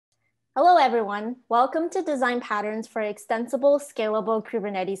Hello, everyone. Welcome to Design Patterns for Extensible, Scalable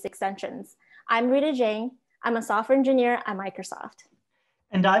Kubernetes Extensions. I'm Rita Zhang. I'm a software engineer at Microsoft.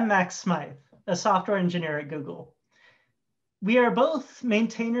 And I'm Max Smythe, a software engineer at Google. We are both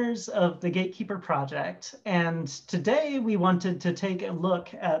maintainers of the Gatekeeper project, and today we wanted to take a look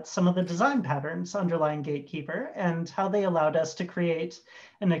at some of the design patterns underlying Gatekeeper and how they allowed us to create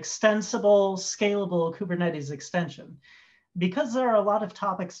an extensible, scalable Kubernetes extension. Because there are a lot of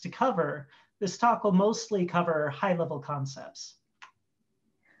topics to cover, this talk will mostly cover high-level concepts.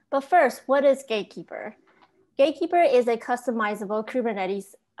 But first, what is Gatekeeper? Gatekeeper is a customizable Kubernetes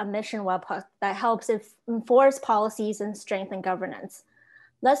admission webhook that helps enforce policies and strengthen governance.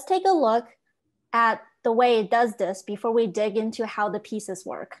 Let's take a look at the way it does this before we dig into how the pieces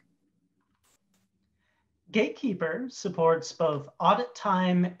work. Gatekeeper supports both audit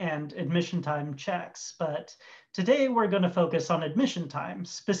time and admission time checks, but today we're going to focus on admission time,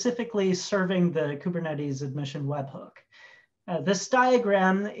 specifically serving the Kubernetes admission webhook. This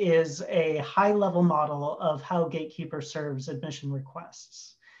diagram is a high-level model of how Gatekeeper serves admission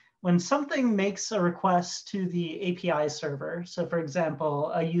requests. When something makes a request to the API server, so for example,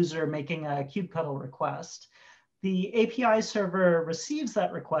 a user making a kubectl request, the API server receives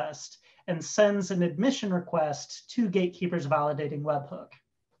that request and sends an admission request to Gatekeeper's validating webhook.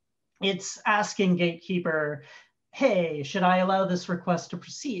 It's asking Gatekeeper, hey, should I allow this request to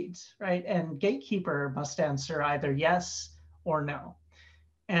proceed, right? And Gatekeeper must answer either yes or no.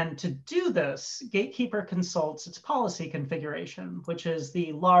 And to do this, Gatekeeper consults its policy configuration, which is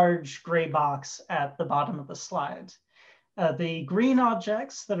the large gray box at the bottom of the slide. The green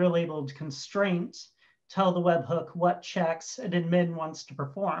objects that are labeled constraint tell the webhook what checks an admin wants to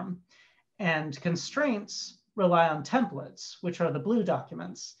perform. And constraints rely on templates, which are the blue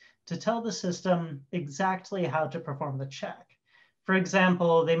documents, to tell the system exactly how to perform the check. For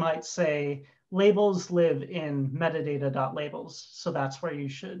example, they might say, labels live in metadata.labels, so that's where you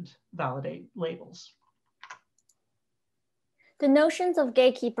should validate labels. The notions of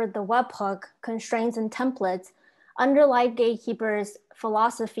Gatekeeper, the webhook, constraints, and templates underlie Gatekeeper's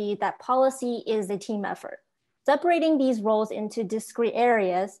philosophy that policy is a team effort. Separating these roles into discrete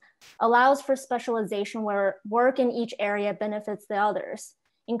areas allows for specialization where work in each area benefits the others,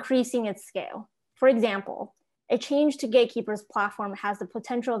 increasing its scale. For example, a change to Gatekeeper's platform has the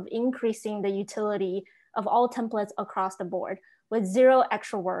potential of increasing the utility of all templates across the board with zero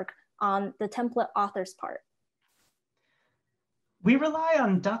extra work on the template author's part. We rely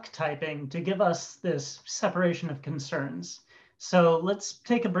on duck typing to give us this separation of concerns. So let's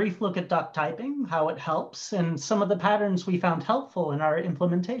take a brief look at duck typing, how it helps, and some of the patterns we found helpful in our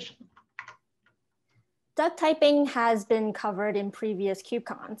implementation. Duck typing has been covered in previous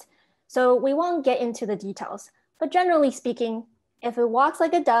KubeCons, so we won't get into the details. But generally speaking, if it walks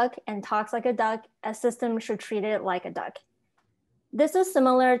like a duck and talks like a duck, a system should treat it like a duck. This is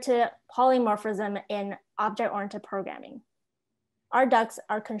similar to polymorphism in object-oriented programming. Our ducks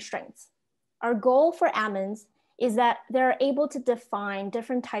are constraints. Our goal for admins is that they're able to define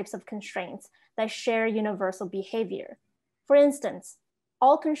different types of constraints that share universal behavior. For instance,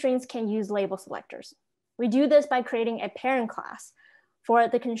 all constraints can use label selectors. We do this by creating a parent class for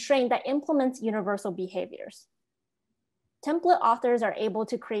the constraint that implements universal behaviors. Template authors are able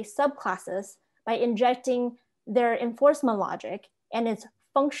to create subclasses by injecting their enforcement logic and its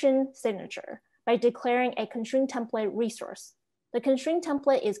function signature by declaring a constraint template resource. The constraint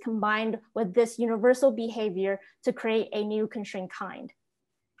template is combined with this universal behavior to create a new constraint kind.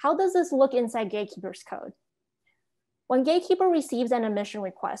 How does this look inside Gatekeeper's code? When Gatekeeper receives an admission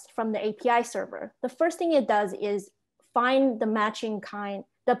request from the API server, the first thing it does is find the matching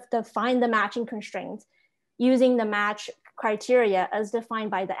constraints using the match criteria as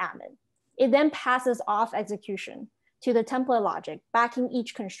defined by the admin. It then passes off execution to the template logic backing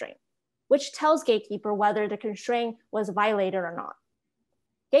each constraint, which tells Gatekeeper whether the constraint was violated or not.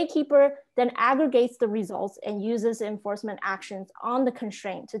 Gatekeeper then aggregates the results and uses enforcement actions on the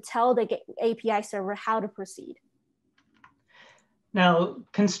constraint to tell the API server how to proceed. Now,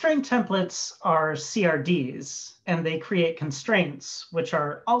 constraint templates are CRDs, and they create constraints, which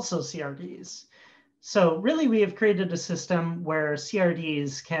are also CRDs. So really, we have created a system where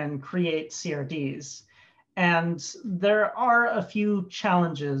CRDs can create CRDs. And there are a few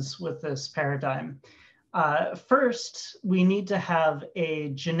challenges with this paradigm. First, we need to have a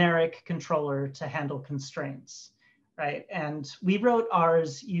generic controller to handle constraints, right? And we wrote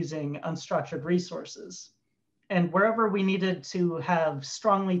ours using unstructured resources. And wherever we needed to have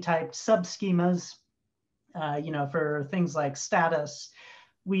strongly typed subschemas, for things like status,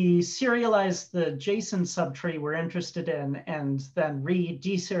 we serialize the JSON subtree we're interested in and then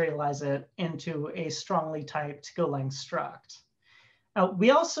deserialize it into a strongly typed Golang struct.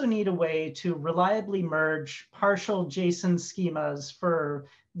 We also need a way to reliably merge partial JSON schemas for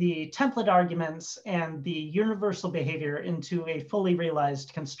the template arguments and the universal behavior into a fully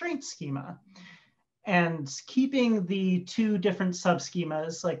realized constraint schema. And keeping the two different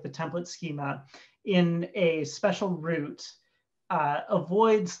subschemas, like the template schema, in a special root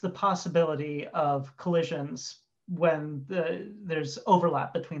avoids the possibility of collisions when there's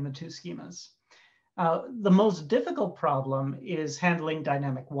overlap between the two schemas. The most difficult problem is handling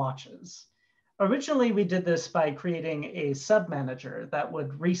dynamic watches. Originally, we did this by creating a submanager that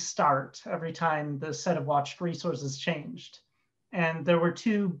would restart every time the set of watched resources changed. And there were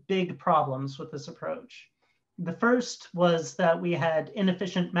two big problems with this approach. The first was that we had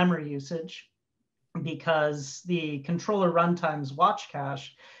inefficient memory usage because the controller runtime's watch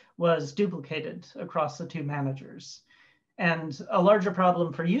cache was duplicated across the two managers. And a larger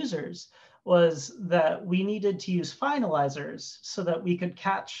problem for users was that we needed to use finalizers so that we could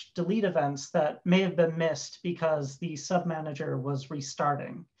catch delete events that may have been missed because the submanager was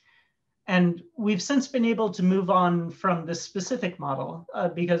restarting. And we've since been able to move on from this specific model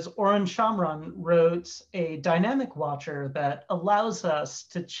because Oren Shamran wrote a dynamic watcher that allows us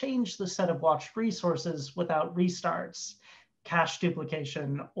to change the set of watched resources without restarts, cache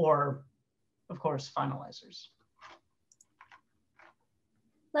duplication, or, of course, finalizers.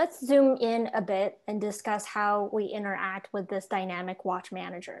 Let's zoom in a bit and discuss how we interact with this dynamic watch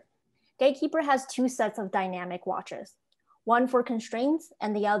manager. Gatekeeper has two sets of dynamic watches, one for constraints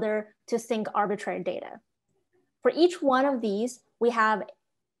and the other to sync arbitrary data. For each one of these, we have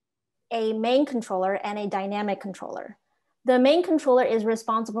a main controller and a dynamic controller. The main controller is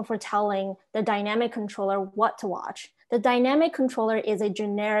responsible for telling the dynamic controller what to watch. The dynamic controller is a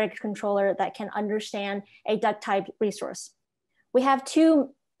generic controller that can understand a duck type resource. We have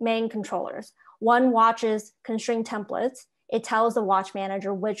two main controllers. One watches constraint templates. It tells the watch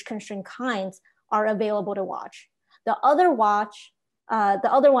manager which constraint kinds are available to watch. The other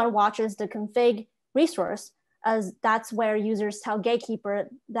one watches the config resource, as that's where users tell Gatekeeper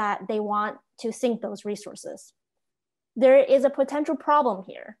that they want to sync those resources. There is a potential problem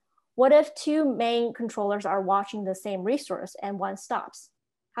here. What if two main controllers are watching the same resource and one stops?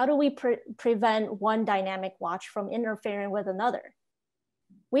 How do we prevent one dynamic watch from interfering with another?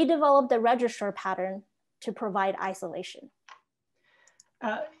 We developed a registrar pattern to provide isolation.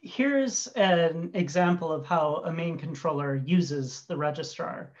 Here's an example of how a main controller uses the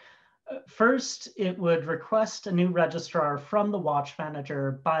registrar. First, it would request a new registrar from the watch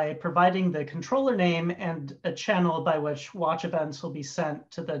manager by providing the controller name and a channel by which watch events will be sent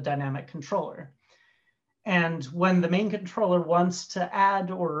to the dynamic controller. And when the main controller wants to add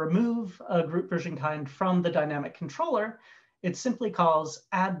or remove a group version kind from the dynamic controller, it simply calls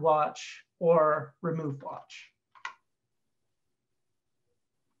add watch or remove watch.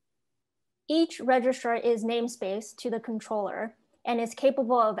 Each registrar is namespaced to the controller and is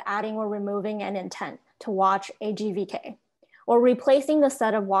capable of adding or removing an intent to watch a GVK or replacing the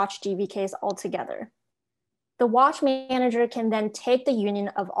set of watch GVKs altogether. The watch manager can then take the union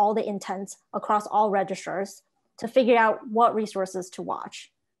of all the intents across all registrars to figure out what resources to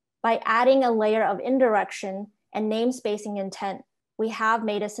watch. By adding a layer of indirection and namespacing intent, we have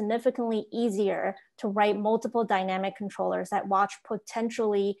made it significantly easier to write multiple dynamic controllers that watch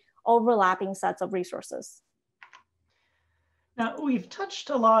potentially overlapping sets of resources. Now, we've touched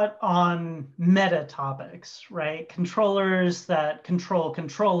a lot on meta topics, right? Controllers that control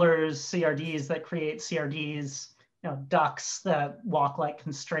controllers, CRDs that create CRDs, ducks that walk like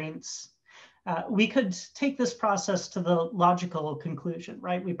constraints. We could take this process to the logical conclusion,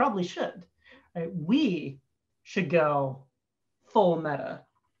 right? We probably should. Right? We should go full meta.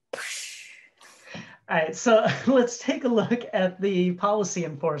 All right, so let's take a look at the policy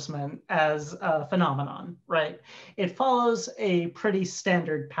enforcement as a phenomenon, right? It follows a pretty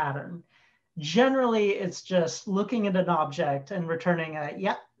standard pattern. Generally, it's just looking at an object and returning a,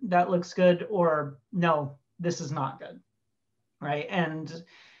 yep, that looks good, or no, this is not good, right? And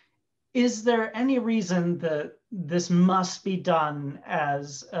is there any reason that this must be done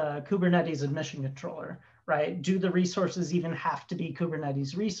as a Kubernetes admission controller, right? Do the resources even have to be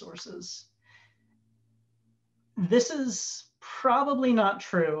Kubernetes resources? This is probably not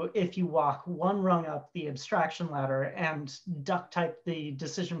true if you walk one rung up the abstraction ladder and duck type the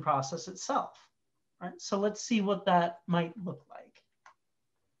decision process itself. Right? So let's see what that might look like.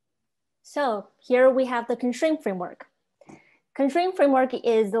 So here we have the constraint framework. Constraint framework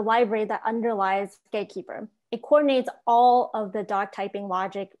is the library that underlies Gatekeeper. It coordinates all of the doc typing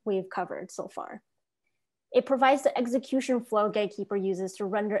logic we've covered so far. It provides the execution flow Gatekeeper uses to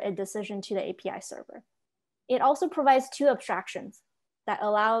render a decision to the API server. It also provides two abstractions that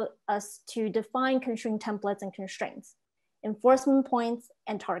allow us to define constraint templates and constraints, enforcement points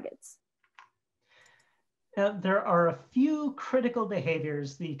and targets. There are a few critical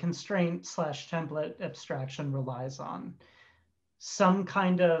behaviors the constraint/template abstraction relies on. Some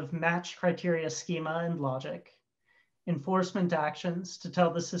kind of match criteria schema and logic, enforcement actions to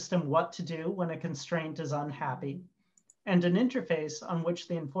tell the system what to do when a constraint is unhappy, and an interface on which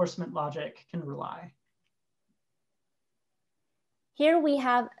the enforcement logic can rely. Here we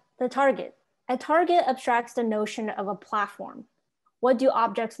have the target. A target abstracts the notion of a platform. What do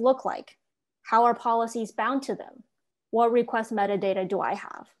objects look like? How are policies bound to them? What request metadata do I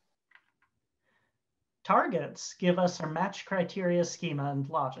have? Targets give us our match criteria schema and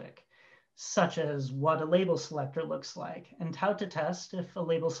logic, such as what a label selector looks like and how to test if a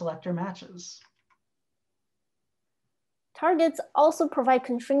label selector matches. Targets also provide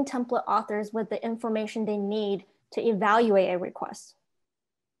constraint template authors with the information they need to evaluate a request.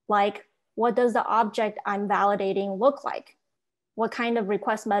 Like, what does the object I'm validating look like? What kind of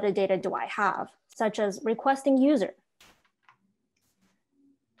request metadata do I have, such as requesting user?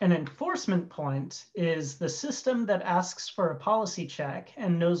 An enforcement point is the system that asks for a policy check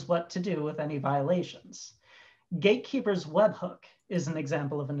and knows what to do with any violations. Gatekeeper's webhook is an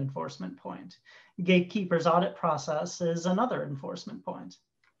example of an enforcement point. Gatekeeper's audit process is another enforcement point.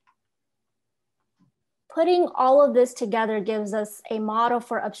 Putting all of this together gives us a model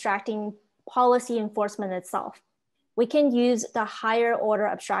for abstracting policy enforcement itself. We can use the higher order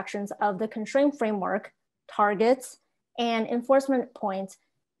abstractions of the constraint framework, targets, and enforcement points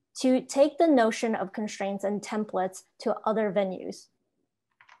to take the notion of constraints and templates to other venues.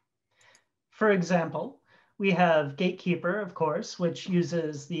 For example, we have Gatekeeper, of course, which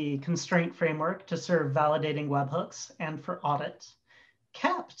uses the constraint framework to serve validating webhooks and for audit.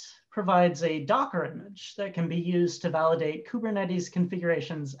 Kept provides a Docker image that can be used to validate Kubernetes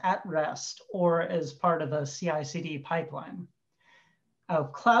configurations at rest or as part of a CI/CD pipeline. A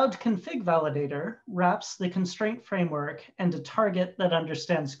Cloud Config Validator wraps the constraint framework and a target that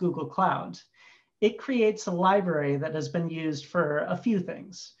understands Google Cloud. It creates a library that has been used for a few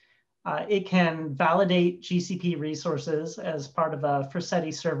things. It can validate GCP resources as part of a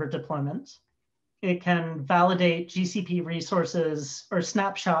Forseti server deployment. It can validate GCP resources or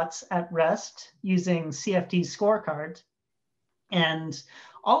snapshots at rest using CFD scorecard. And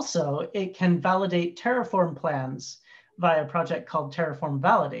also, it can validate Terraform plans via a project called Terraform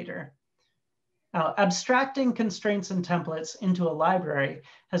Validator. Now, abstracting constraints and templates into a library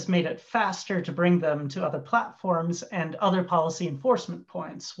has made it faster to bring them to other platforms and other policy enforcement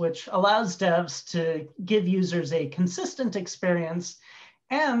points, which allows devs to give users a consistent experience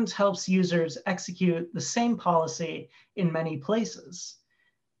and helps users execute the same policy in many places.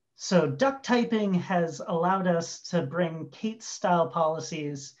 So duck typing has allowed us to bring K8s-style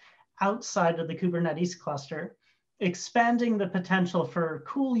policies outside of the Kubernetes cluster, expanding the potential for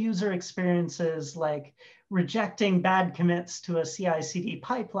cool user experiences like rejecting bad commits to a CI/CD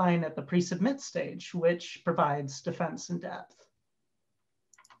pipeline at the pre-submit stage, which provides defense in depth.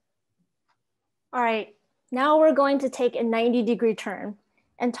 All right, now we're going to take a 90-degree turn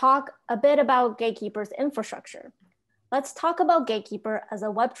and talk a bit about Gatekeeper's infrastructure. Let's talk about Gatekeeper as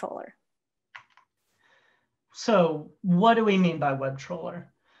a web troller. So what do we mean by web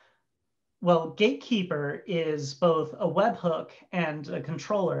troller? Well, Gatekeeper is both a webhook and a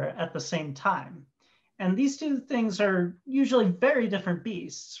controller at the same time. And these two things are usually very different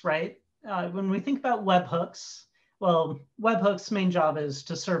beasts, right? When we think about webhooks, well, webhooks' main job is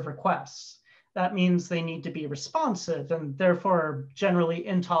to serve requests. That means they need to be responsive and therefore generally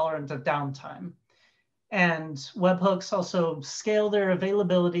intolerant of downtime. And webhooks also scale their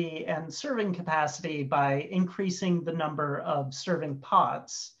availability and serving capacity by increasing the number of serving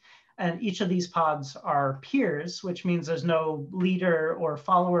pods. And each of these pods are peers, which means there's no leader or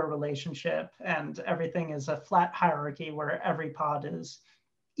follower relationship, and everything is a flat hierarchy where every pod is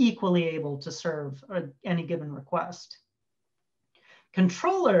equally able to serve any given request.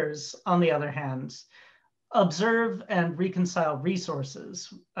 Controllers, on the other hand, observe and reconcile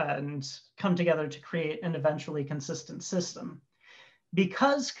resources and come together to create an eventually consistent system.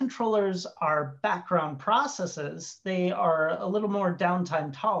 Because controllers are background processes, they are a little more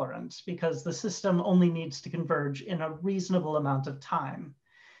downtime tolerant because the system only needs to converge in a reasonable amount of time.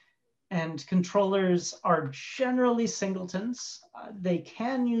 And controllers are generally singletons. They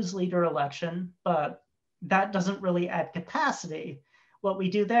can use leader election, but that doesn't really add capacity, What we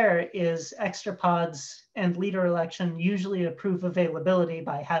do there is extra pods and leader election usually approve availability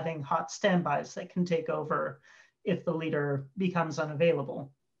by having hot standbys that can take over if the leader becomes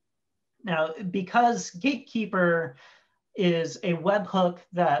unavailable. Now, because Gatekeeper is a webhook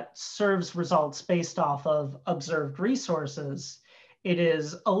that serves results based off of observed resources, it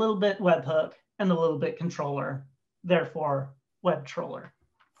is a little bit webhook and a little bit controller, therefore web troller.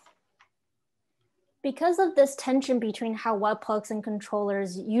 Because of this tension between how webhooks and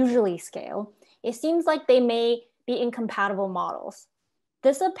controllers usually scale, it seems like they may be incompatible models.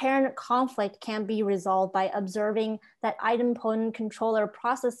 This apparent conflict can be resolved by observing that idempotent controller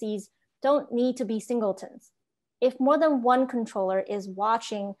processes don't need to be singletons. If more than one controller is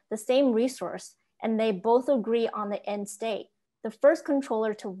watching the same resource and they both agree on the end state, the first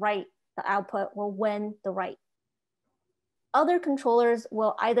controller to write the output will win the write. Other controllers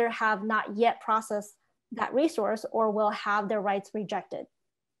will either have not yet processed that resource or will have their writes rejected.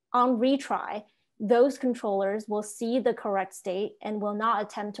 On retry, those controllers will see the correct state and will not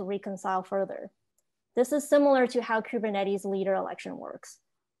attempt to reconcile further. This is similar to how Kubernetes leader election works.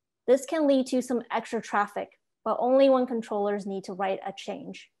 This can lead to some extra traffic, but only when controllers need to write a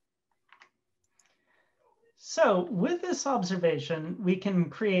change. So with this observation, we can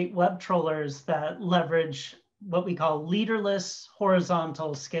create web trollers that leverage what we call leaderless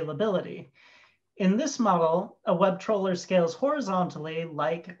horizontal scalability. In this model, a web troller scales horizontally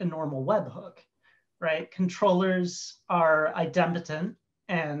like a normal webhook, right? Controllers are idempotent,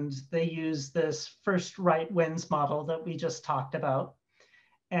 and they use this first write wins model that we just talked about.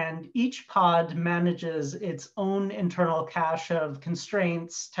 And each pod manages its own internal cache of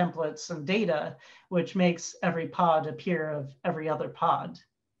constraints, templates, and data, which makes every pod a peer of every other pod.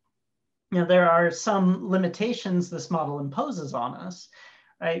 Now, there are some limitations this model imposes on us,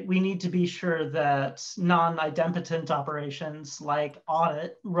 right? We need to be sure that non-idempotent operations like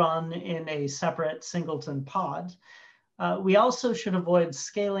audit run in a separate singleton pod. We also should avoid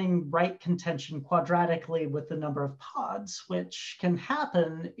scaling write contention quadratically with the number of pods, which can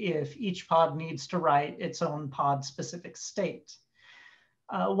happen if each pod needs to write its own pod-specific state.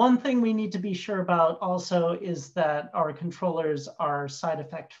 One thing we need to be sure about also is that our controllers are side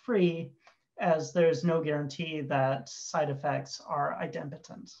effect free, as there's no guarantee that side effects are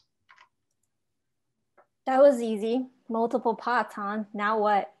idempotent. That was easy. Multiple pods, huh? Now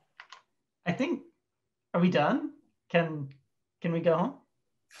what? I think, are we done? Can we go home?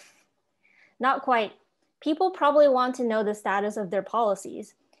 Not quite. People probably want to know the status of their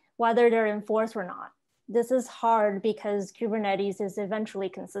policies, whether they're enforced or not. This is hard because Kubernetes is eventually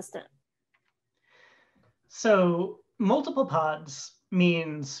consistent. So multiple pods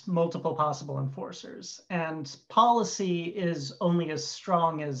means multiple possible enforcers, and policy is only as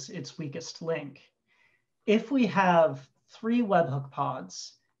strong as its weakest link. If we have 3 webhook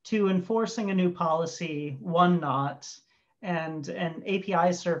pods, 2 enforcing a new policy, 1 not, and an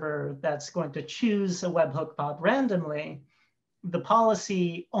API server that's going to choose a webhook pod randomly, the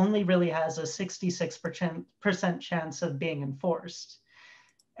policy only really has a 66% chance of being enforced.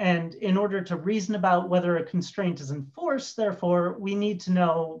 And in order to reason about whether a constraint is enforced, therefore, we need to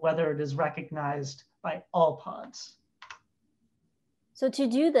know whether it is recognized by all pods. So to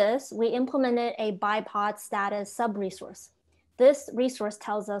do this, we implemented a by pod status sub-resource. This resource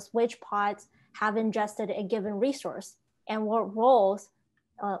tells us which pods have ingested a given resource and what roles,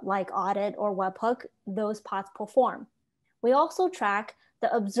 like audit or webhook, those pods perform. We also track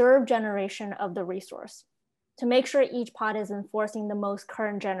the observed generation of the resource to make sure each pod is enforcing the most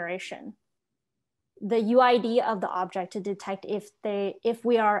current generation. The UID of the object to detect if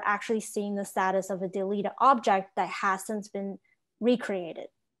we are actually seeing the status of a deleted object that has since been recreated,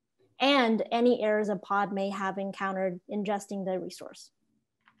 and any errors a pod may have encountered ingesting the resource.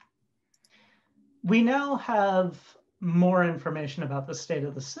 We now have more information about the state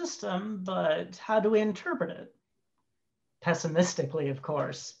of the system, but how do we interpret it? Pessimistically, of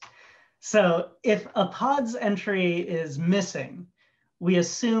course. So if a pod's entry is missing, we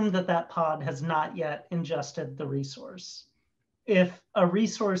assume that that pod has not yet ingested the resource. If a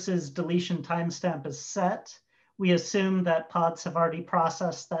resource's deletion timestamp is set, we assume that pods have already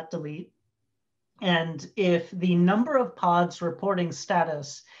processed that delete. And if the number of pods reporting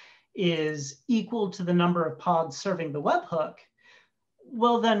status is equal to the number of pods serving the webhook,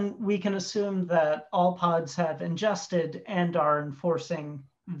 well, then we can assume that all pods have ingested and are enforcing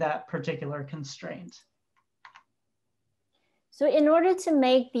that particular constraint. So in order to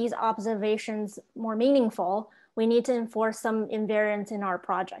make these observations more meaningful, we need to enforce some invariants in our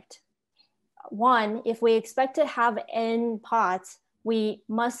project. 1, if we expect to have n pods, we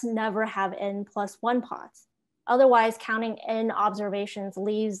must never have n plus 1 pods. Otherwise, counting n observations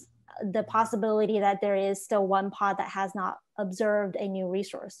leaves the possibility that there is still one pod that has not observed a new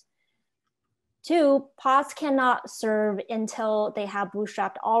resource. 2, pods cannot serve until they have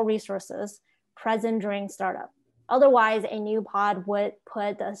bootstrapped all resources present during startup. Otherwise, a new pod would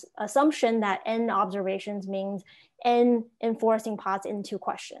put the assumption that n observations means n enforcing pods into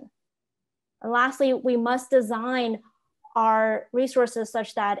question. And lastly, we must design our resources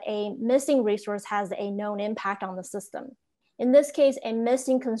such that a missing resource has a known impact on the system. In this case, a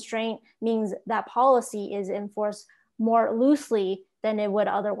missing constraint means that policy is enforced more loosely than it would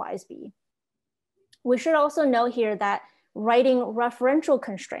otherwise be. We should also note here that writing referential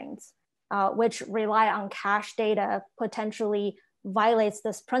constraints, which rely on cache data, potentially violates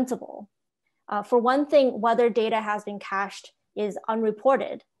this principle. For one thing, whether data has been cached is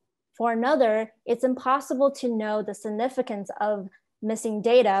unreported. For another, it's impossible to know the significance of missing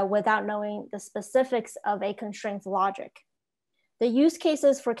data without knowing the specifics of a constraint's logic. The use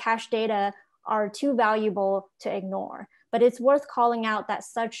cases for cache data are too valuable to ignore, but it's worth calling out that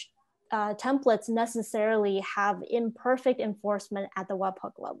such templates necessarily have imperfect enforcement at the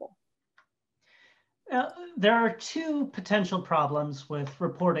webhook level. There are 2 potential problems with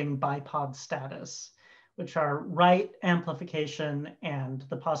reporting bipod status, which are write amplification and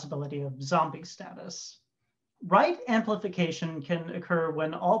the possibility of zombie status. Write amplification can occur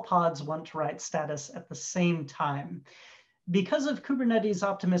when all pods want to write status at the same time. Because of Kubernetes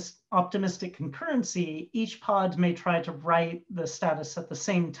optimistic concurrency, each pod may try to write the status at the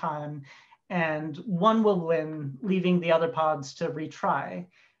same time, and one will win, leaving the other pods to retry,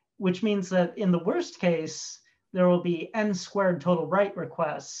 which means that in the worst case, there will be n squared total write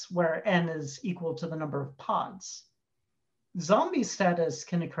requests, where n is equal to the number of pods. Zombie status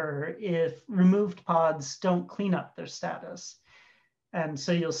can occur if removed pods don't clean up their status. And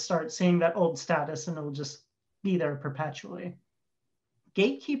so you'll start seeing that old status and it'll just be there perpetually.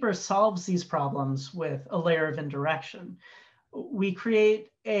 Gatekeeper solves these problems with a layer of indirection. We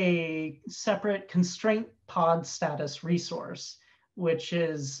create a separate constraint pod status resource, which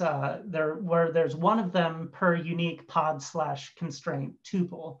is where there's one of them per unique pod/constraint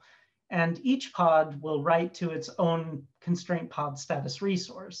tuple. And each pod will write to its own constraint pod status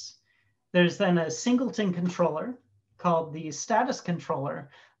resource. There's then a singleton controller called the status controller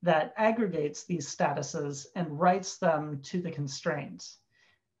that aggregates these statuses and writes them to the constraints.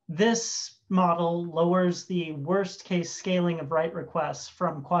 This model lowers the worst case scaling of write requests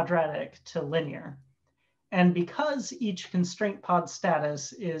from quadratic to linear. And because each constraint pod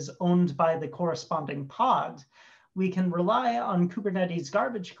status is owned by the corresponding pod, we can rely on Kubernetes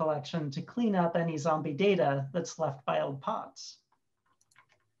garbage collection to clean up any zombie data that's left by old pods.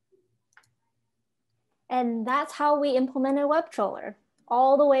 And that's how we implemented WebTroller,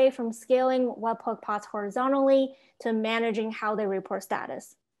 all the way from scaling webhook pods horizontally to managing how they report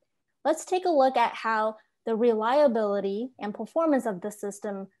status. Let's take a look at how the reliability and performance of the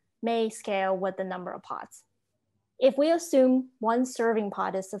system may scale with the number of pods. If we assume one serving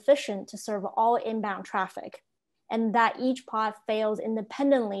pod is sufficient to serve all inbound traffic, and that each pod fails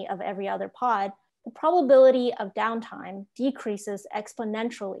independently of every other pod, the probability of downtime decreases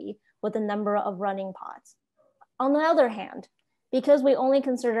exponentially with the number of running pods. On the other hand, because we only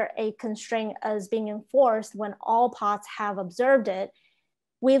consider a constraint as being enforced when all pods have observed it,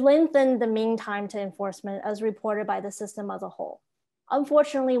 we lengthen the mean time to enforcement as reported by the system as a whole.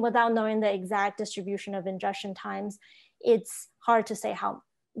 Unfortunately, without knowing the exact distribution of ingestion times, it's hard to say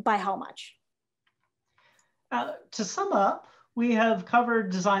by how much. To sum up, we have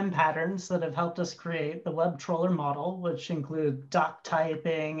covered design patterns that have helped us create the WebTroller model, which include doc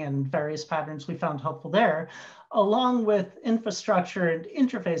typing and various patterns we found helpful there, along with infrastructure and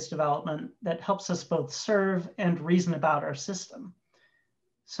interface development that helps us both serve and reason about our system.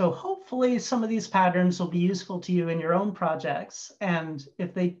 So hopefully some of these patterns will be useful to you in your own projects. And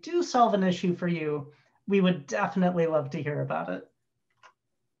if they do solve an issue for you, we would definitely love to hear about it.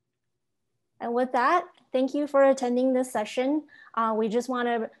 And with that, thank you for attending this session. We just want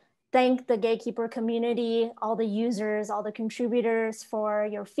to thank the Gatekeeper community, all the users, all the contributors for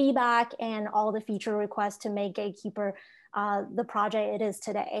your feedback and all the feature requests to make Gatekeeper the project it is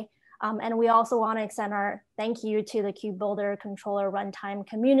today. And we also want to extend our thank you to the KubeBuilder controller runtime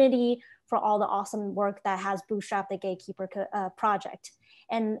community for all the awesome work that has bootstrapped the Gatekeeper project.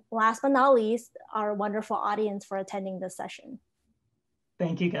 And last but not least, our wonderful audience for attending this session.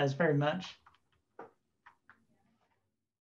 Thank you guys very much.